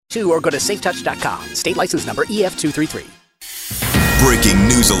or go to safetouch.com. State license number EF233. Breaking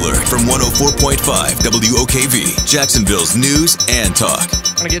news alert from 104.5 WOKV, Jacksonville's news and talk.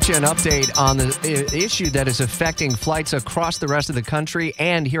 I'm going to get you an update on the issue that is affecting flights across the rest of the country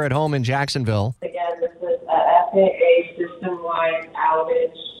and here at home in Jacksonville. Again, this is an FAA system-wide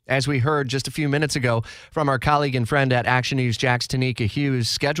outage. As we heard just a few minutes ago from our colleague and friend at Action News Jax, Tanika Hughes,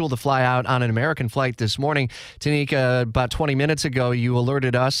 scheduled to fly out on an American flight this morning. Tanika, about 20 minutes ago, you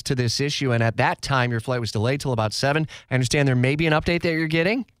alerted us to this issue, and at that time, your flight was delayed till about 7. I understand there may be an update that you're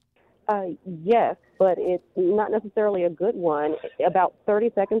getting? Yes, but it's not necessarily a good one. About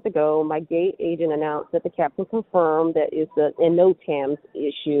 30 seconds ago, my gate agent announced that the captain confirmed that it's a NOTAMs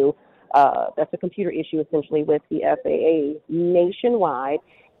issue. That's a computer issue, essentially, with the FAA nationwide.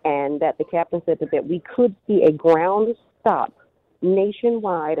 And that the captain said that we could see a ground stop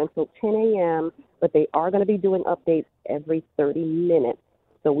nationwide until 10 a.m., but they are going to be doing updates every 30 minutes.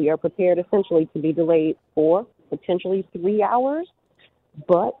 So we are prepared essentially to be delayed for potentially 3 hours,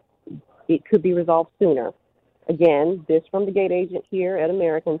 but it could be resolved sooner. Again, this from the gate agent here at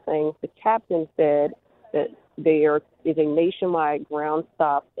American saying the captain said that there is a nationwide ground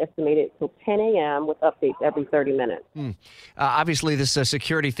stop estimated till 10 a.m. with updates every 30 minutes. Obviously, this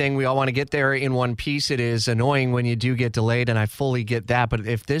security thing, we all want to get there in one piece. It is annoying when you do get delayed, and I fully get that. But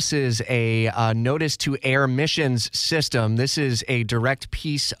if this is a notice-to-air missions system, this is a direct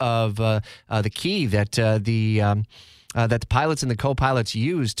piece of the key that that the pilots and the co-pilots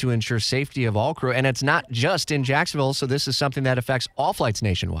use to ensure safety of all crew. And it's not just in Jacksonville, so this is something that affects all flights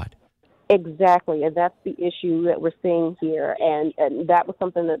nationwide. Exactly, and that's the issue that we're seeing here, and that was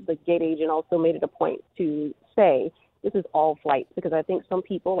something that the gate agent also made it a point to say. This is all flights, because I think some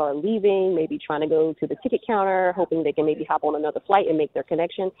people are leaving, maybe trying to go to the ticket counter, hoping they can maybe hop on another flight and make their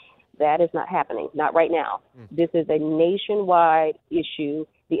connection. That is not happening, not right now. This is a nationwide issue.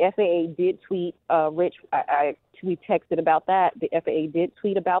 The FAA did tweet, Rich, we texted about that. The FAA did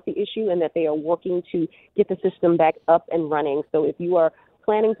tweet about the issue and that they are working to get the system back up and running. So if you are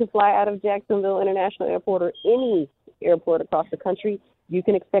planning to fly out of Jacksonville International Airport or any airport across the country, you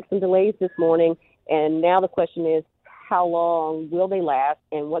can expect some delays this morning. And now the question is, how long will they last,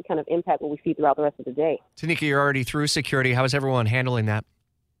 and what kind of impact will we see throughout the rest of the day? Tanika, you're already through security. How is everyone handling that?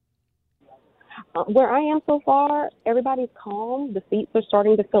 Where I am so far, everybody's calm. The seats are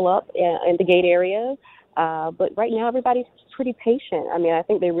starting to fill up in the gate areas. But right now, everybody's pretty patient. I mean, I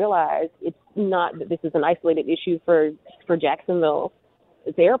think they realize it's not that this is an isolated issue for Jacksonville.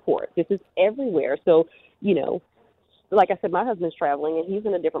 It's the airport. This is everywhere. So, you know, like I said, my husband's traveling, and he's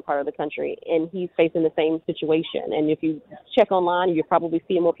in a different part of the country, and he's facing the same situation. And if you check online, you're probably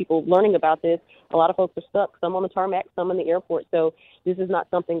seeing more people learning about this. A lot of folks are stuck, some on the tarmac, some in the airport. So this is not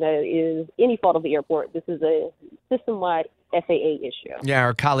something that is any fault of the airport. This is a system-wide FAA issue. Yeah,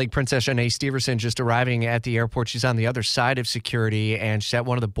 our colleague, Princess Shanae Steverson, just arriving at the airport. She's on the other side of security, and she's at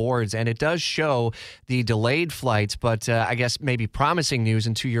one of the boards. And it does show the delayed flights, but I guess maybe promising news.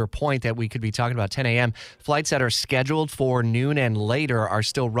 And to your point that we could be talking about 10 a.m., flights that are scheduled for noon and later are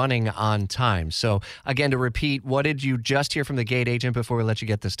still running on time. So, again, to repeat, what did you just hear from the gate agent before we let you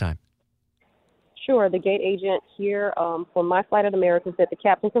get this time? Sure. The gate agent here for my flight at American said the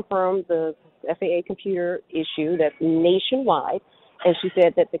captain confirmed the FAA computer issue that's nationwide, and she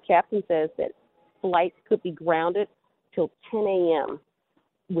said that the captain says that flights could be grounded till 10 a.m.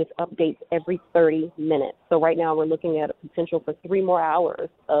 with updates every 30 minutes. So right now we're looking at a potential for 3 more hours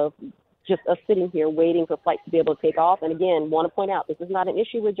of just us sitting here waiting for flights to be able to take off. And again, want to point out, this is not an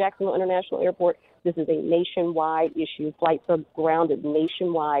issue with Jacksonville International Airport. This is a nationwide issue. Flights are grounded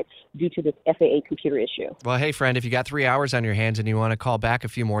nationwide due to this FAA computer issue. Well, hey, friend, if you got 3 hours on your hands and you want to call back a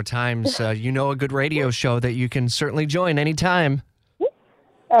few more times, you know a good radio show that you can certainly join anytime.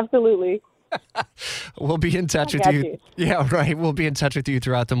 Absolutely. We'll be in touch with you. Yeah, right. We'll be in touch with you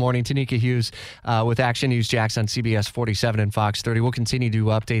throughout the morning. Tanika Hughes with Action News Jax on CBS 47 and Fox 30. We'll continue to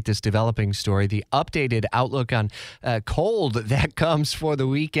update this developing story. The updated outlook on cold that comes for the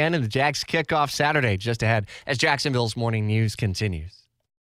weekend and the Jax kickoff Saturday just ahead as Jacksonville's morning news continues.